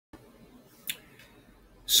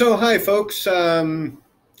Hi folks.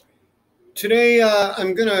 Today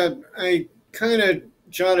I kind of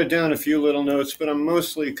jotted down a few little notes, but I'm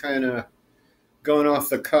mostly kind of going off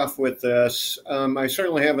the cuff with this. I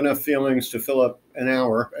certainly have enough feelings to fill up an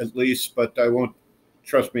hour at least, but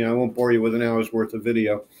trust me, I won't bore you with an hour's worth of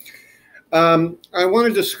video. I want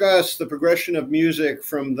to discuss the progression of music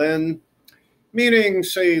from then, meaning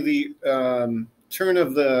say the turn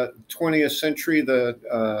of the 20th century,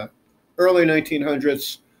 the early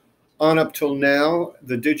 1900s, on up till now,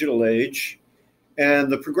 the digital age,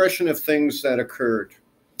 and the progression of things that occurred,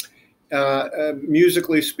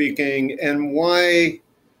 musically speaking, and why,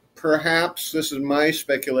 perhaps, this is my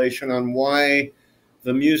speculation on why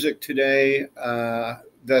the music today,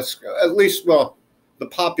 that's at least, well, the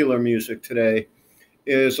popular music today,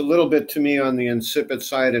 is a little bit to me on the insipid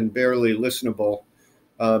side and barely listenable.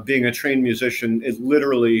 Being a trained musician, it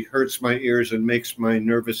literally hurts my ears and makes my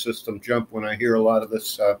nervous system jump when I hear a lot of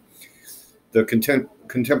this the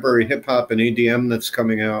contemporary hip hop and EDM that's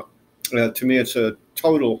coming out. To me, it's a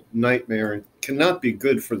total nightmare and cannot be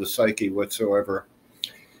good for the psyche whatsoever.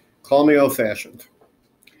 Call me old-fashioned.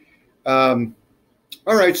 All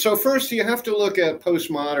right, so first you have to look at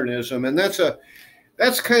postmodernism, and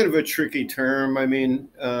that's kind of a tricky term. I mean,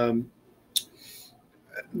 the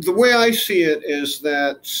way I see it is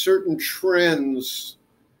that certain trends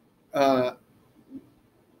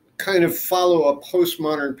kind of follow a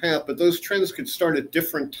postmodern path, but those trends could start at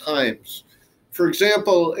different times. For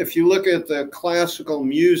example, if you look at the classical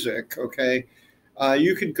music, okay,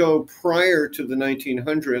 you could go prior to the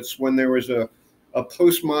 1900s when there was a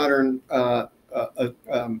postmodern, how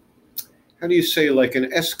do you say, like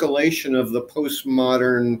an escalation of the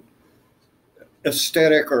postmodern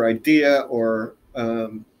aesthetic or idea or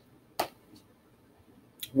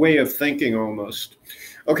way of thinking almost.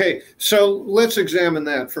 Okay, so let's examine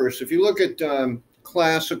that first. If you look at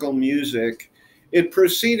classical music, it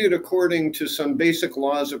proceeded according to some basic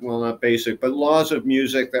laws of, well, not basic, but laws of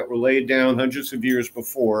music that were laid down hundreds of years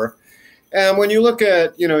before. And when you look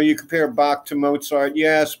at, you compare Bach to Mozart,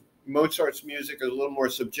 yes, Mozart's music is a little more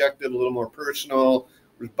subjective, a little more personal.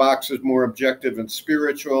 Bach's is more objective and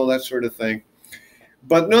spiritual, that sort of thing.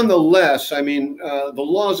 But nonetheless, I mean, the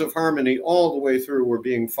laws of harmony all the way through were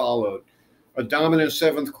being followed. A dominant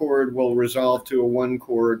seventh chord will resolve to a one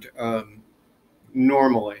chord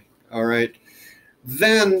normally, all right?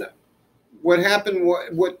 Then what happened,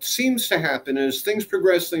 what seems to happen is things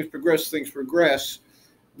progress. Then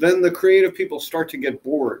the creative people start to get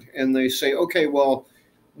bored and they say, okay, well,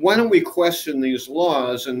 why don't we question these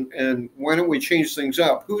laws and why don't we change things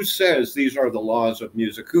up? Who says these are the laws of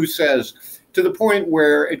music? Who says, to the point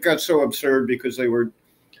where it got so absurd because they were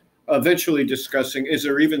eventually discussing, is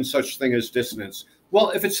there even such thing as dissonance? Well,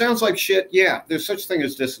 if it sounds like shit, yeah, there's such thing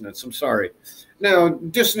as dissonance. I'm sorry. Now,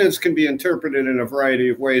 dissonance can be interpreted in a variety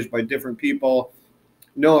of ways by different people,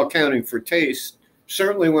 no accounting for taste.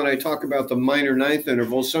 Certainly when I talk about the minor ninth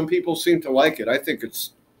interval, some people seem to like it. I think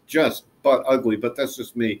it's just butt ugly, but that's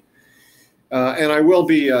just me. And I will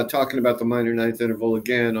be talking about the minor ninth interval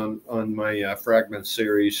again on my Fragments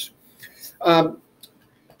series.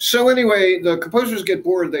 So anyway, the composers get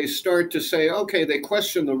bored. They start to say, okay, they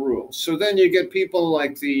question the rules. So then you get people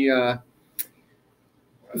like the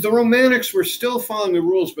Romantics were still following the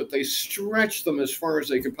rules, but they stretched them as far as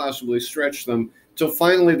they could possibly stretch them till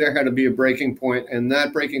finally there had to be a breaking point. And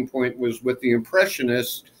that breaking point was with the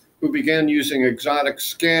Impressionists, who began using exotic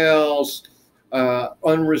scales,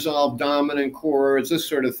 unresolved dominant chords, this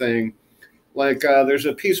sort of thing. Like there's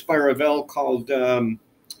a piece by Ravel called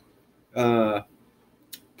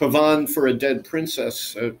Pavane for a Dead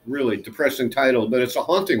Princess, a really depressing title, but it's a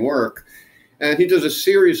haunting work. And he does a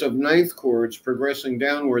series of ninth chords progressing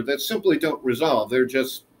downward that simply don't resolve. They're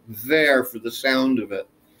just there for the sound of it.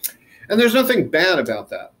 And there's nothing bad about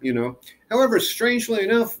that, However, strangely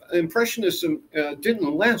enough, Impressionism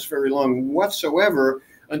didn't last very long whatsoever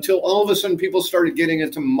until all of a sudden people started getting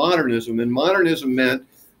into modernism. And modernism meant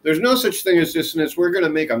there's no such thing as dissonance. We're going to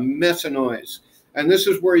make a mess of noise. And this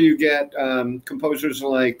is where you get composers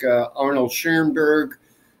like Arnold Schoenberg,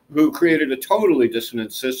 who created a totally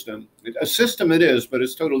dissonant system. A system it is, but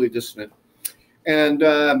it's totally dissonant. And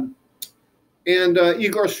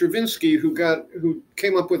Igor Stravinsky, who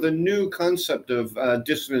came up with a new concept of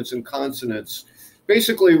dissonance and consonance.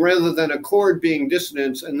 Basically, rather than a chord being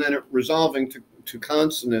dissonance and then it resolving to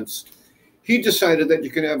consonance, he decided that you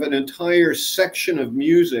can have an entire section of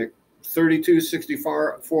music, 32,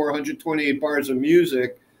 64, 128 bars of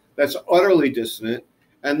music that's utterly dissonant,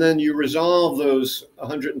 and then you resolve those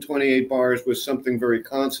 128 bars with something very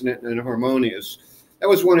consonant and harmonious. That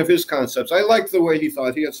was one of his concepts. I liked the way he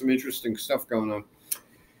thought. He had some interesting stuff going on.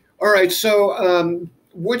 All right, so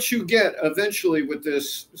what you get eventually with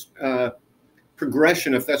this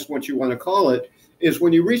progression, if that's what you want to call it, is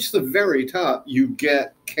when you reach the very top, you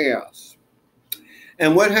get chaos.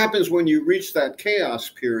 And what happens when you reach that chaos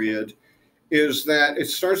period is that it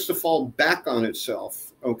starts to fall back on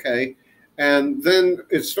itself, okay? And then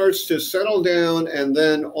it starts to settle down, and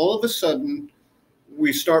then all of a sudden,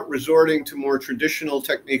 we start resorting to more traditional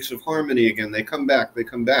techniques of harmony again. They come back,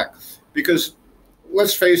 because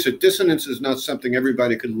let's face it, dissonance is not something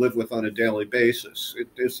everybody could live with on a daily basis.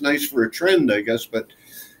 It's nice for a trend, I guess, but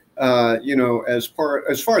you know, as far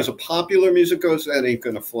as a popular music goes, that ain't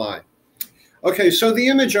gonna fly. Okay, so the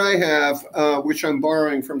image I have, which I'm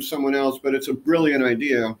borrowing from someone else, but it's a brilliant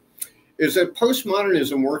idea, is that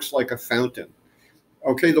postmodernism works like a fountain.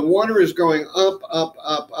 Okay, the water is going up, up,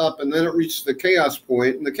 up, up, and then it reaches the chaos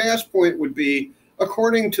point. And the chaos point would be,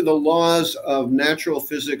 according to the laws of natural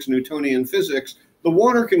physics, Newtonian physics, the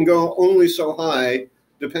water can go only so high,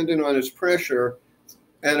 depending on its pressure,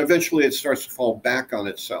 and eventually it starts to fall back on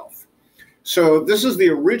itself. So this is the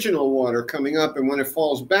original water coming up, and when it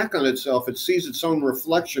falls back on itself, it sees its own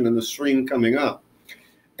reflection in the stream coming up.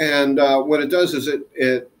 And what it does is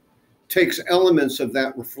it takes elements of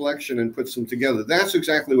that reflection and puts them together. That's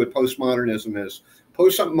exactly what postmodernism is.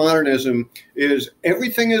 Postmodernism is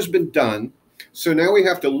everything has been done, so now we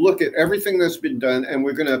have to look at everything that's been done, and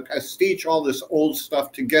we're going to pastiche all this old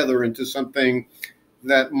stuff together into something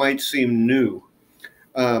that might seem new.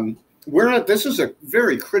 This is a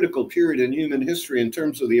very critical period in human history in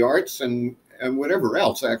terms of the arts and whatever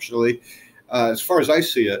else, actually, as far as I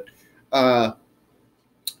see it.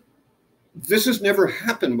 This has never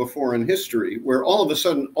happened before in history, where all of a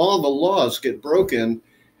sudden all the laws get broken,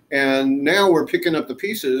 and now we're picking up the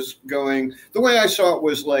pieces going. The way I saw it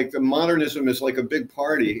was like the modernism is like a big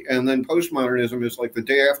party, and then postmodernism is like the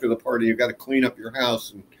day after the party, you've got to clean up your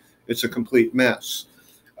house, and it's a complete mess.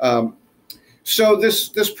 So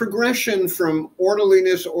this progression from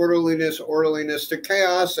orderliness to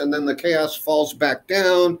chaos, and then the chaos falls back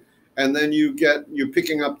down, and then you're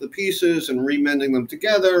picking up the pieces and remending them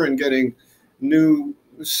together and getting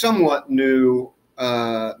somewhat new,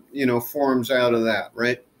 forms out of that,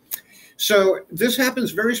 right? So this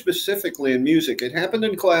happens very specifically in music. It happened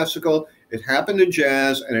in classical, it happened in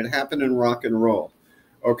jazz, and it happened in rock and roll.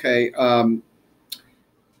 Okay.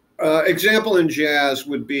 Example in jazz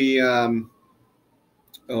would be,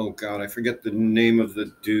 oh God, I forget the name of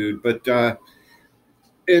the dude, but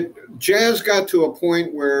jazz got to a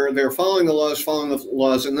point where they're following the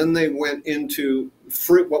laws, and then they went into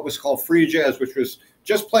what was called free jazz, which was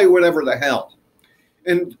just play whatever the hell.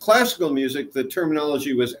 In classical music, the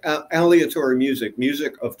terminology was aleatory music,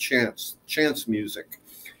 music of chance music.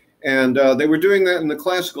 And they were doing that in the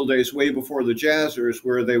classical days, way before the jazzers,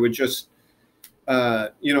 where they would just,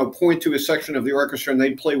 point to a section of the orchestra and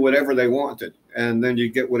they'd play whatever they wanted. And then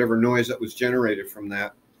you'd get whatever noise that was generated from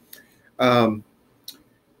that.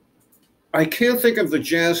 I can't think of the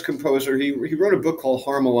jazz composer. He wrote a book called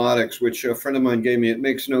Harmolodics, which a friend of mine gave me. It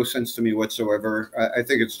makes no sense to me whatsoever. I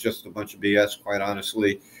think it's just a bunch of BS, quite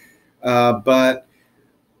honestly. But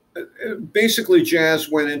basically, jazz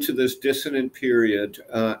went into this dissonant period,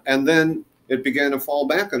 and then it began to fall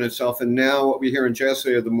back on itself. And now what we hear in jazz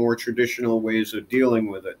today are the more traditional ways of dealing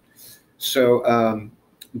with it. So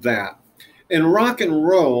that. In rock and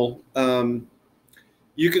roll,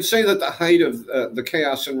 you could say that the height of the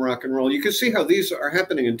chaos in rock and roll, you can see how these are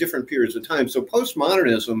happening in different periods of time. So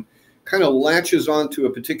postmodernism kind of latches onto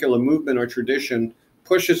a particular movement or tradition,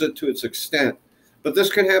 pushes it to its extent. But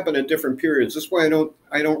this can happen at different periods. That's why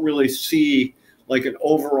I don't really see like an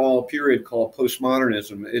overall period called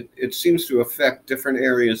postmodernism. It seems to affect different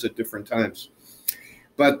areas at different times.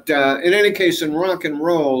 But in any case, in rock and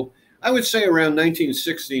roll, I would say around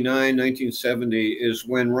 1969, 1970 is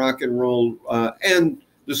when rock and roll and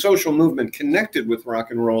the social movement connected with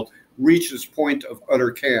rock and roll reached its point of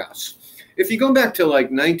utter chaos. If you go back to like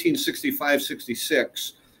 1965,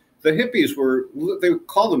 66, the hippies they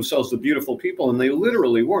called themselves the beautiful people, and they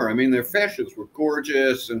literally were. I mean, their fashions were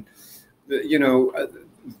gorgeous, and,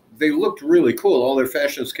 they looked really cool. All their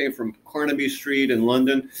fashions came from Carnaby Street in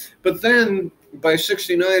London. But then by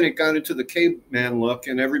 69, it got into the caveman look,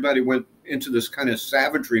 and everybody went into this kind of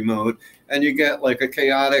savagery mode, and you get like a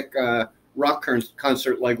chaotic rock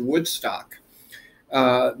concert like Woodstock.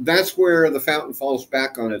 That's where the fountain falls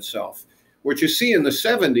back on itself. What you see in the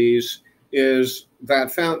 70s is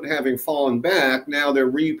that fountain having fallen back. Now they're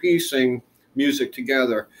repiecing music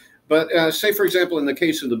together. But say, for example, in the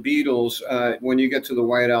case of the Beatles, when you get to the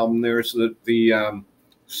White Album, there's the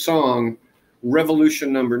song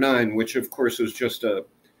Revolution Number 9, which, of course, is just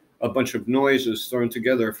a a bunch of noises thrown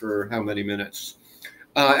together for how many minutes.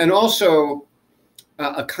 And also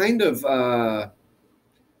a kind of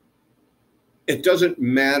it doesn't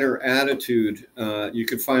matter attitude you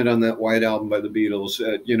could find on that White Album by the Beatles.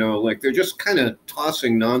 Like they're just kind of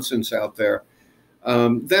tossing nonsense out there.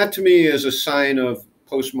 That to me is a sign of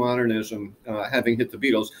postmodernism having hit the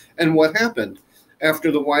Beatles. And what happened?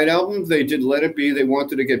 After the White Album, they did Let It Be. They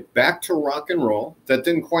wanted to get back to rock and roll. That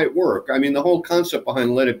didn't quite work. I mean, the whole concept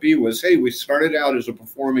behind Let It Be was, hey, we started out as a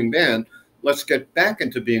performing band. Let's get back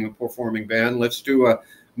into being a performing band. Let's do a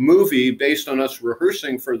movie based on us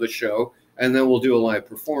rehearsing for the show, and then we'll do a live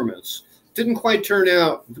performance. Didn't quite turn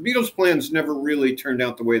out. The Beatles' plans never really turned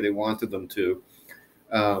out the way they wanted them to.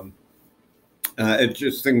 It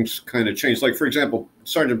just, things kind of changed. Like, for example,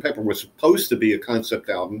 Sgt. Pepper was supposed to be a concept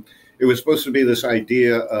album. It was supposed to be this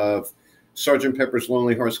idea of Sgt. Pepper's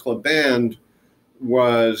Lonely Hearts Club Band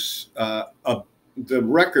was the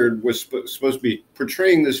record was supposed to be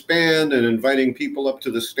portraying this band and inviting people up to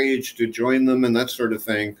the stage to join them and that sort of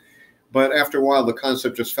thing. But after a while, the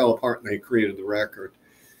concept just fell apart and they created the record.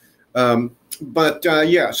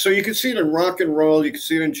 Yeah, so you can see it in rock and roll, you can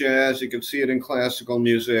see it in jazz, you can see it in classical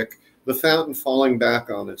music, the fountain falling back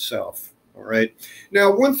on itself. All right.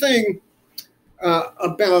 Now, one thing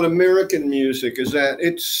about American music is that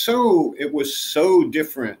it was so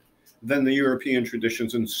different than the European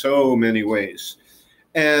traditions in so many ways.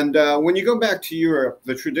 And when you go back to Europe,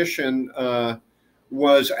 the tradition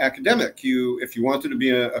was academic. If you wanted to be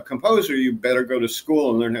a composer, you better go to school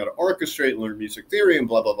and learn how to orchestrate and learn music theory and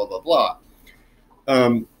blah, blah, blah, blah,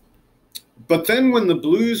 blah. But then when the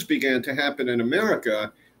blues began to happen in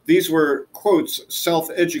America, these were, quotes,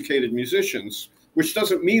 self-educated musicians, which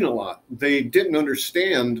doesn't mean a lot. They didn't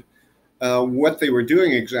understand what they were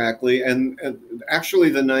doing exactly. And actually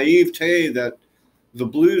the naivete that the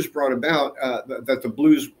blues brought about, that the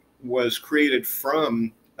blues was created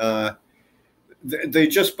from, they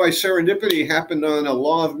just by serendipity happened on a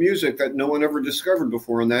law of music that no one ever discovered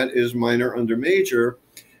before, and that is minor under major,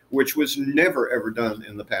 which was never ever done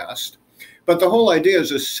in the past. But the whole idea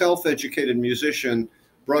is a self-educated musician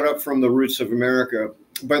brought up from the roots of America.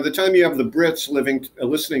 By the time you have the Brits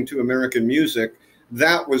listening to American music,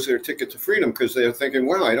 that was their ticket to freedom, because they're thinking,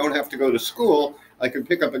 wow, I don't have to go to school. I can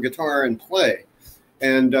pick up a guitar and play.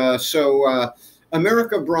 And so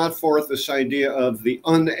America brought forth this idea of the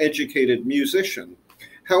uneducated musician.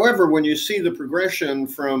 However, when you see the progression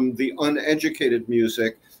from the uneducated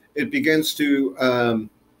music, it begins to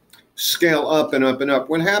scale up and up and up.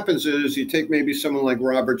 What happens is you take maybe someone like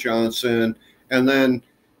Robert Johnson, and then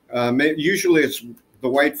usually it's the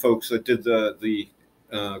white folks that did the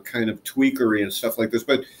kind of tweakery and stuff like this.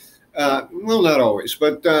 But, well, not always.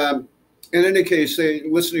 But in any case, they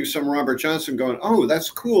listening to some Robert Johnson going, oh, that's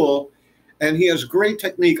cool. And he has great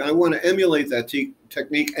technique. I want to emulate that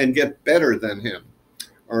technique and get better than him.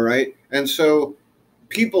 All right. And so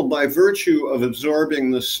people, by virtue of absorbing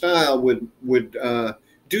the style, would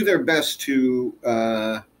do their best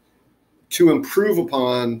to improve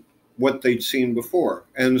upon what they'd seen before.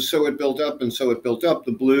 And so it built up, and so it built up.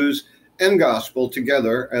 The blues and gospel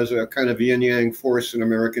together as a kind of yin-yang force in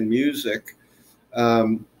American music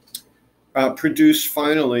produced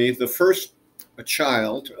finally the first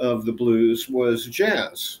child of the blues was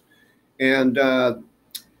jazz. And then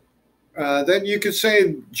you could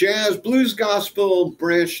say jazz, blues, gospel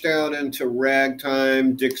branched out into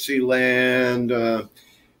ragtime, Dixieland,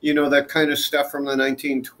 that kind of stuff from the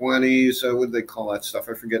 1920s. What do they call that stuff?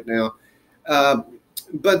 I forget now.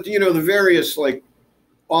 But, the various like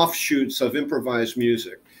offshoots of improvised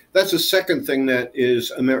music. That's the second thing that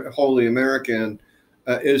is wholly American,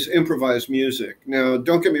 is improvised music. Now,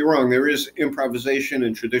 don't get me wrong, there is improvisation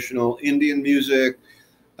in traditional Indian music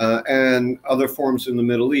and other forms in the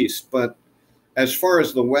Middle East. But as far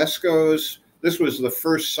as the West goes, this was the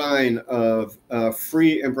first sign of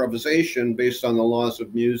free improvisation based on the laws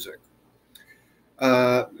of music.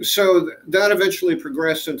 So that eventually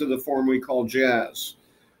progressed into the form we call jazz.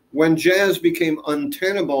 When jazz became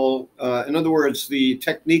untenable, in other words, the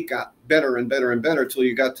technique got better and better and better till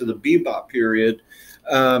you got to the bebop period,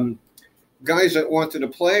 guys that wanted to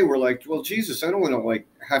play were like, well, Jesus, I don't want to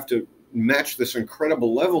have to match this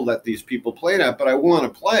incredible level that these people played at, but I want to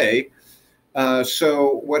play.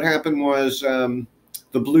 So what happened was the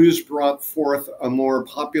blues brought forth a more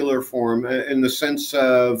popular form in the sense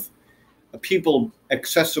of people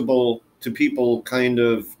accessible to people kind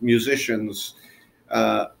of musicians,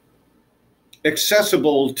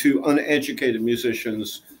 accessible to uneducated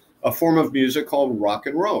musicians, a form of music called rock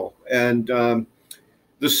and roll. And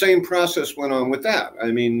the same process went on with that.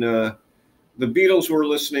 I mean, the Beatles were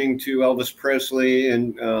listening to Elvis Presley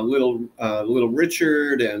and Little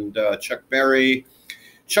Richard and Chuck Berry.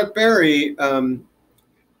 Chuck Berry,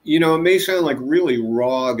 you know, it may sound like really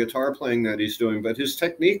raw guitar playing that he's doing, but his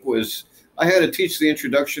technique was, I had to teach the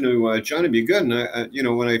introduction to Johnny B. Good. And you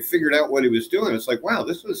know, when I figured out what he was doing, it's like, wow,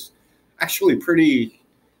 this was actually pretty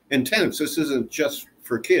intense. This isn't just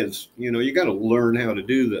for kids. You know, you got to learn how to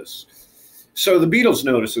do this. So the Beatles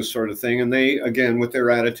noticed this sort of thing. And they, again, with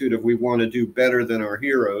their attitude of we want to do better than our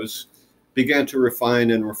heroes, began to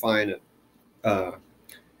refine and refine it.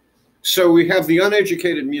 So we have the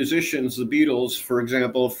uneducated musicians, the Beatles, for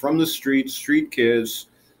example, from the street kids,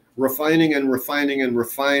 refining and refining and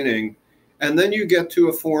refining. And then you get to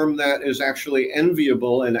a form that is actually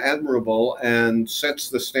enviable and admirable and sets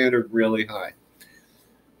the standard really high.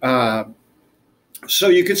 So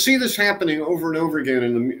you can see this happening over and over again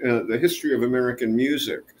in the history of American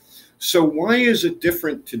music. So why is it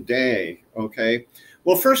different today? Okay.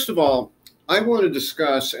 Well, first of all, I want to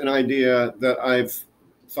discuss an idea that I've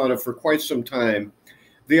thought of for quite some time.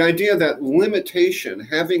 The idea that limitation,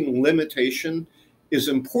 having limitation, is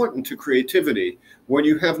important to creativity. When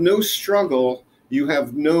you have no struggle, you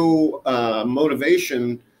have no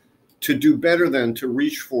motivation to do better than, to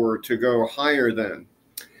reach for, to go higher than.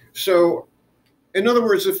 So, in other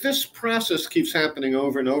words, if this process keeps happening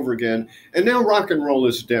over and over again, and now rock and roll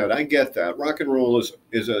is dead, I get that. Rock and roll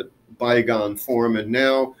is a bygone form, and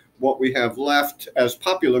now what we have left as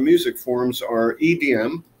popular music forms are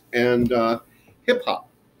EDM and hip hop.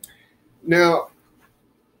 Now,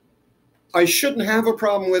 I shouldn't have a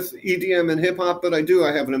problem with EDM and hip hop, but I do.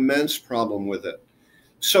 I have an immense problem with it.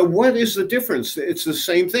 So what is the difference? It's the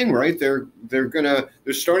same thing, right? They're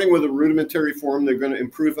starting with a rudimentary form. They're going to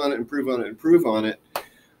improve on it, improve on it, improve on it.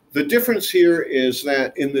 The difference here is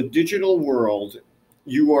that in the digital world,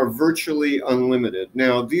 you are virtually unlimited.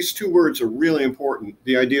 Now, these two words are really important.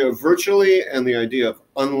 The idea of virtually and the idea of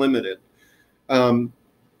unlimited. When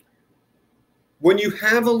you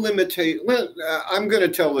have a limitation, well, I'm going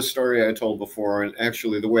to tell the story I told before, and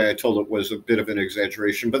actually the way I told it was a bit of an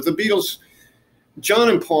exaggeration, but the Beatles, John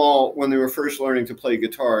and Paul, when they were first learning to play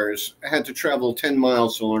guitars, had to travel 10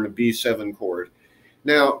 miles to learn a B7 chord.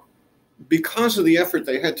 Now, because of the effort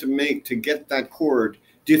they had to make to get that chord,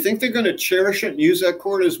 do you think they're going to cherish it and use that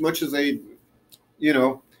chord as much as they, you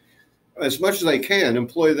know, as much as they can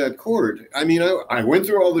employ that chord? I mean, I went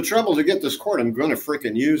through all the trouble to get this chord. I'm going to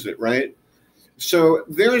freaking use it, right? So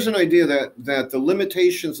there's an idea that the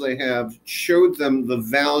limitations they have showed them the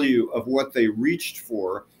value of what they reached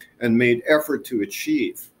for and made effort to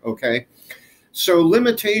achieve, okay? So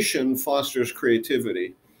limitation fosters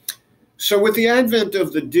creativity. So with the advent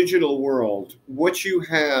of the digital world, what you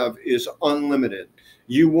have is unlimited.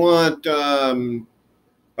 You want a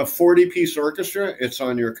 40-piece orchestra, it's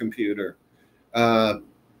on your computer.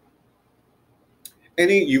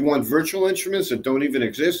 You want virtual instruments that don't even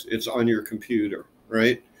exist, it's on your computer,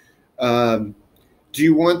 right? Do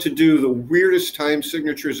you want to do the weirdest time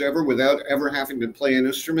signatures ever without ever having to play an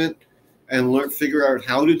instrument and figure out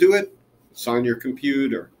how to do it? It's on your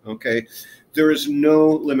computer, okay? There is no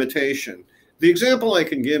limitation. The example I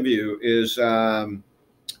can give you is the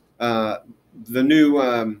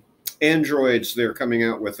new Androids they're coming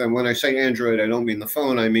out with. And when I say Android, I don't mean the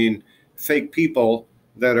phone, I mean fake people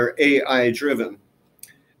that are AI driven.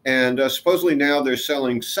 And supposedly now they're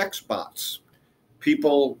selling sex bots.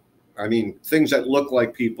 People, I mean, things that look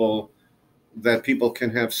like people that people can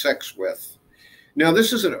have sex with. Now,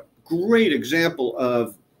 this is a great example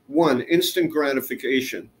of, one, instant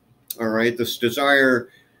gratification, all right? This desire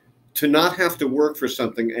to not have to work for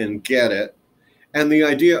something and get it. And the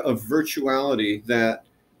idea of virtuality, that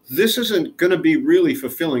this isn't going to be really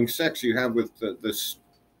fulfilling sex you have with this,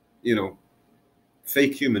 you know,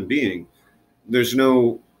 fake human being. There's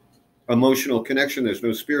no emotional connection. There's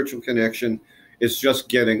no spiritual connection. It's just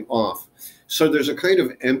getting off. So there's a kind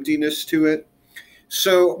of emptiness to it.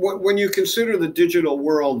 So when you consider the digital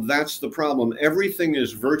world, that's the problem. Everything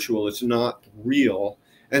is virtual. It's not real.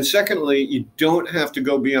 And secondly, you don't have to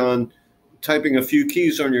go beyond typing a few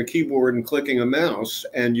keys on your keyboard and clicking a mouse,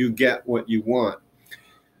 and you get what you want.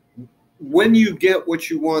 When you get what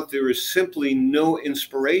you want, there is simply no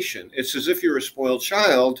inspiration. It's as if you're a spoiled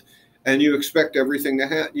child and you expect everything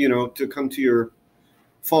to come to your,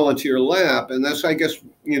 fall into your lap. And that's, I guess,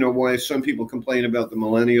 why some people complain about the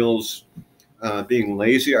millennials being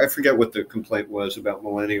lazy. I forget what the complaint was about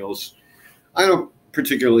millennials. I don't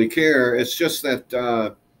particularly care. It's just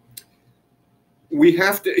that we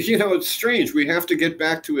have to, it's strange. We have to get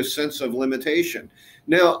back to a sense of limitation.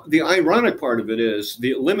 Now, the ironic part of it is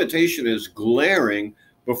the limitation is glaring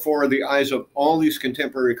before the eyes of all these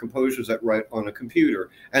contemporary composers that write on a computer.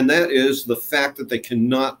 And that is the fact that they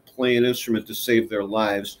cannot play an instrument to save their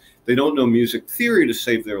lives. They don't know music theory to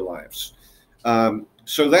save their lives.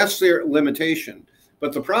 So that's their limitation.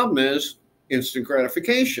 But the problem is instant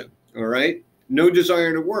gratification, all right? No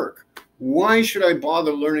desire to work. Why should I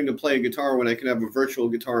bother learning to play a guitar when I can have a virtual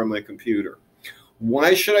guitar on my computer?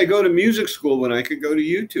 Why should I go to music school when I could go to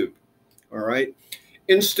YouTube? All right?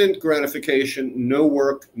 Instant gratification, no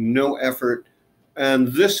work, no effort. And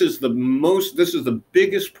this is the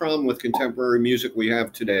biggest problem with contemporary music we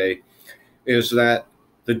have today, is that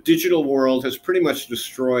the digital world has pretty much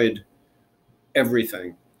destroyed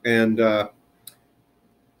everything. And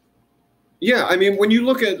yeah, I mean, when you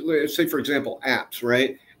look at, say, for example, apps,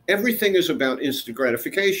 right? Everything is about instant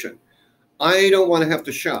gratification. I don't want to have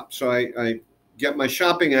to shop. So I get my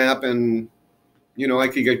shopping app, and, you know, I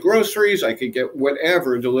could get groceries, I could get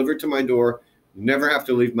whatever delivered to my door, never have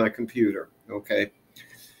to leave my computer, okay?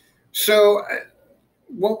 So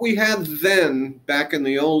what we had then, back in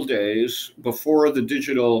the old days, before the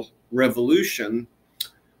digital revolution,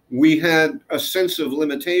 we had a sense of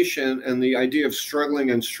limitation and the idea of struggling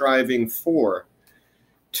and striving for.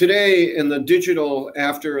 Today, in the digital,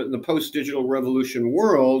 after the post-digital revolution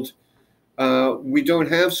world, we don't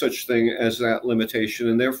have such thing as that limitation,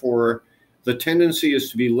 and therefore the tendency is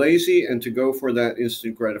to be lazy and to go for that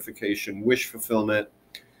instant gratification, wish fulfillment,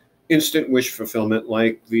 instant wish fulfillment,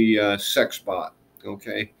 like the sex bot,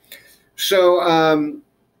 okay? So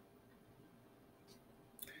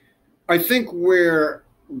I think where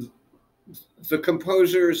the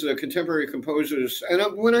composers, the contemporary composers, and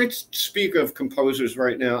when I speak of composers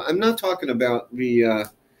right now, I'm not talking about the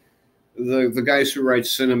guys who write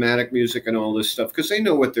cinematic music and all this stuff, because they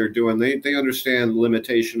know what they're doing. They understand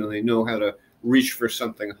limitation, and they know how to reach for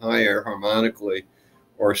something higher harmonically,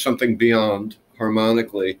 or something beyond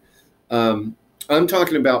harmonically. I'm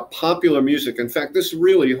talking about popular music. In fact, this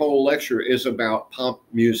really whole lecture is about pop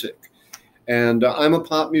music. And I'm a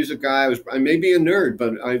pop music guy. I may be a nerd,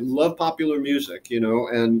 but I love popular music, you know.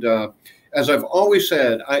 And as I've always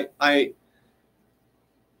said,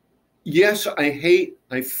 yes,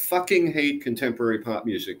 I fucking hate contemporary pop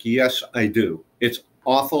music. Yes, I do. It's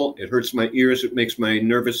awful. It hurts my ears. It makes my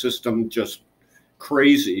nervous system just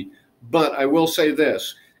crazy. But I will say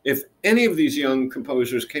this: if any of these young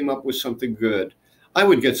composers came up with something good, I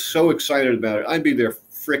would get so excited about it. I'd be their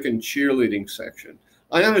frickin' cheerleading section.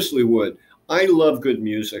 I honestly would. I love good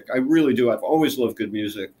music. I really do. I've always loved good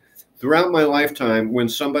music. Throughout my lifetime, when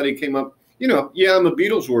somebody came up, you know, yeah, I'm a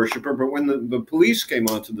Beatles worshiper, but when the Police came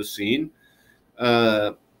onto the scene,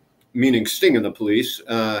 meaning Sting and the Police,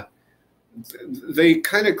 they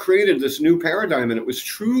kind of created this new paradigm, and it was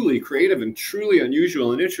truly creative and truly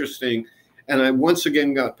unusual and interesting. And I once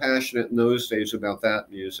again got passionate in those days about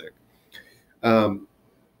that music.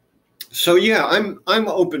 So yeah, I'm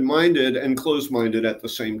open-minded and closed-minded at the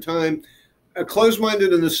same time.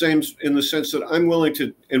 Closed-minded in the sense that I'm willing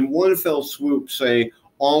to, in one fell swoop, say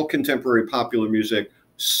all contemporary popular music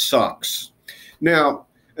sucks. Now,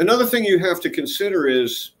 another thing you have to consider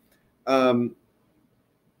is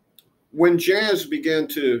when jazz began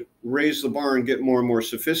to raise the bar and get more and more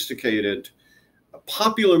sophisticated,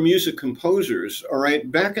 popular music composers, all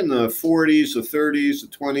right, back in the 40s, the 30s, the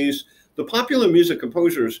 20s, the popular music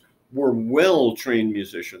composers were well-trained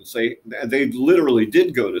musicians. They literally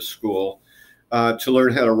did go to school to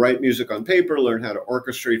learn how to write music on paper, learn how to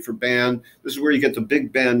orchestrate for band. This is where you get the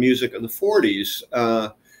big band music in the 40s.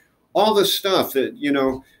 All this stuff that, you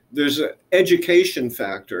know, there's an education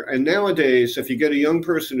factor. And nowadays, if you get a young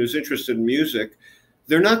person who's interested in music,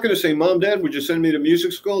 they're not going to say, Mom, Dad, would you send me to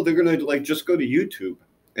music school? They're going to like just go to YouTube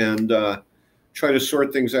and try to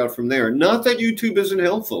sort things out from there. Not that YouTube isn't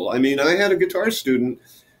helpful. I mean, I had a guitar student.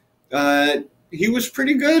 He was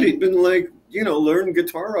pretty good. He'd been like, you know, learn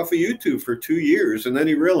guitar off of YouTube for 2 years. And then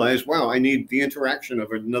he realized, wow, I need the interaction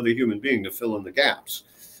of another human being to fill in the gaps.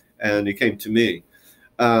 And he came to me.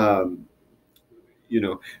 You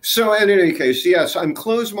know, so in any case, yes, I'm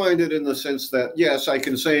closed-minded in the sense that, yes, I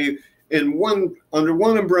can say under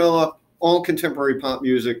one umbrella, all contemporary pop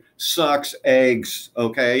music sucks eggs,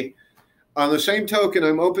 okay? On the same token,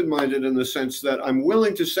 I'm open-minded in the sense that I'm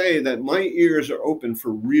willing to say that my ears are open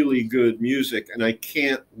for really good music, and I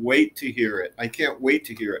can't wait to hear it. I can't wait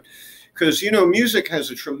to hear it. Because, you know, music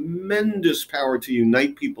has a tremendous power to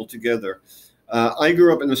unite people together. I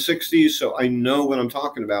grew up in the 60s, so I know what I'm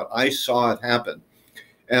talking about. I saw it happen.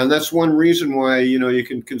 And that's one reason why, you know, you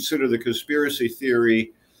can consider the conspiracy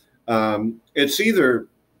theory. It's either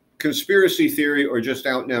conspiracy theory or just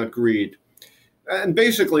out and out greed. And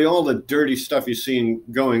basically all the dirty stuff you're seeing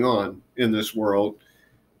going on in this world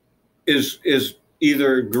is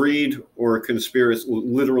either greed or a conspiracy,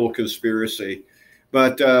 literal conspiracy.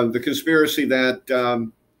 But the conspiracy that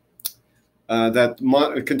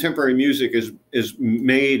contemporary music is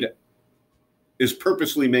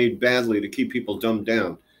purposely made badly to keep people dumbed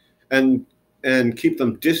down, and keep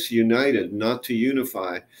them disunited, not to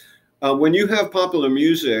unify. When you have popular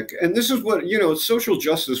music, and this is what, social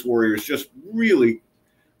justice warriors just really,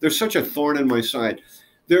 they're such a thorn in my side.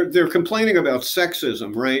 They're complaining about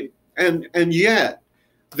sexism, right? And yet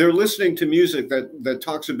they're listening to music that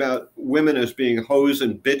talks about women as being hoes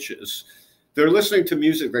and bitches. They're listening to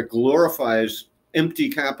music that glorifies empty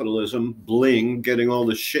capitalism, bling, getting all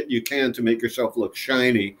the shit you can to make yourself look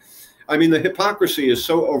shiny. I mean, the hypocrisy is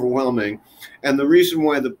so overwhelming. And the reason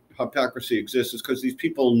why the hypocrisy exists is because these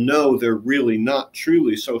people know they're really not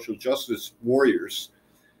truly social justice warriors.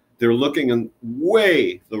 They're looking in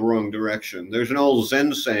way the wrong direction. There's an old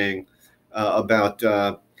Zen saying about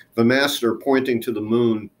the master pointing to the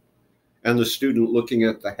moon and the student looking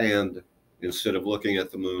at the hand instead of looking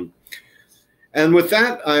at the moon. And with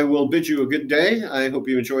that, I will bid you a good day. I hope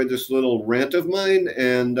you enjoyed this little rant of mine.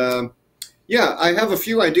 And yeah, I have a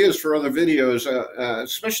few ideas for other videos,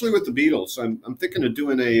 especially with the Beatles. I'm thinking of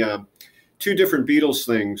doing two different Beatles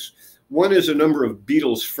things. One is a number of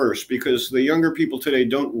Beatles first, because the younger people today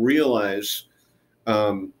don't realize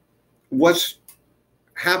what's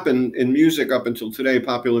happened in music up until today,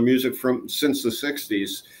 popular music since the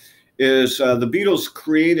 60s, is the Beatles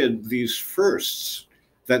created these firsts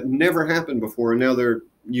that never happened before, and now they're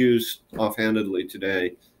used offhandedly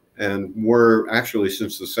today, and were actually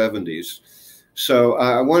since the 70s. So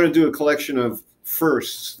I want to do a collection of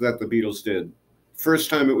firsts that the Beatles did. First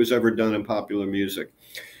time it was ever done in popular music.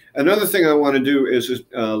 Another thing I want to do is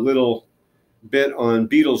a little bit on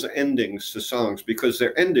Beatles endings to songs, because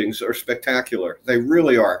their endings are spectacular. They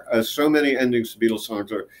really are. So many endings to Beatles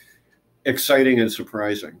songs are exciting and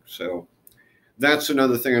surprising. So that's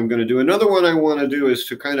another thing I'm going to do. Another one I want to do is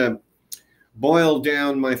to kind of boil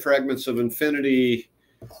down my Fragments of Infinity,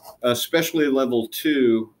 especially level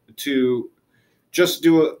 2, to just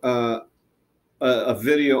do a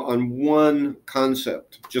video on one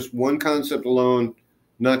concept, just one concept alone,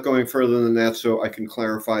 not going further than that, so I can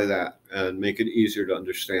clarify that and make it easier to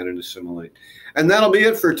understand and assimilate. And that'll be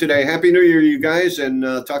it for today. Happy New Year, you guys, and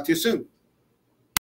talk to you soon.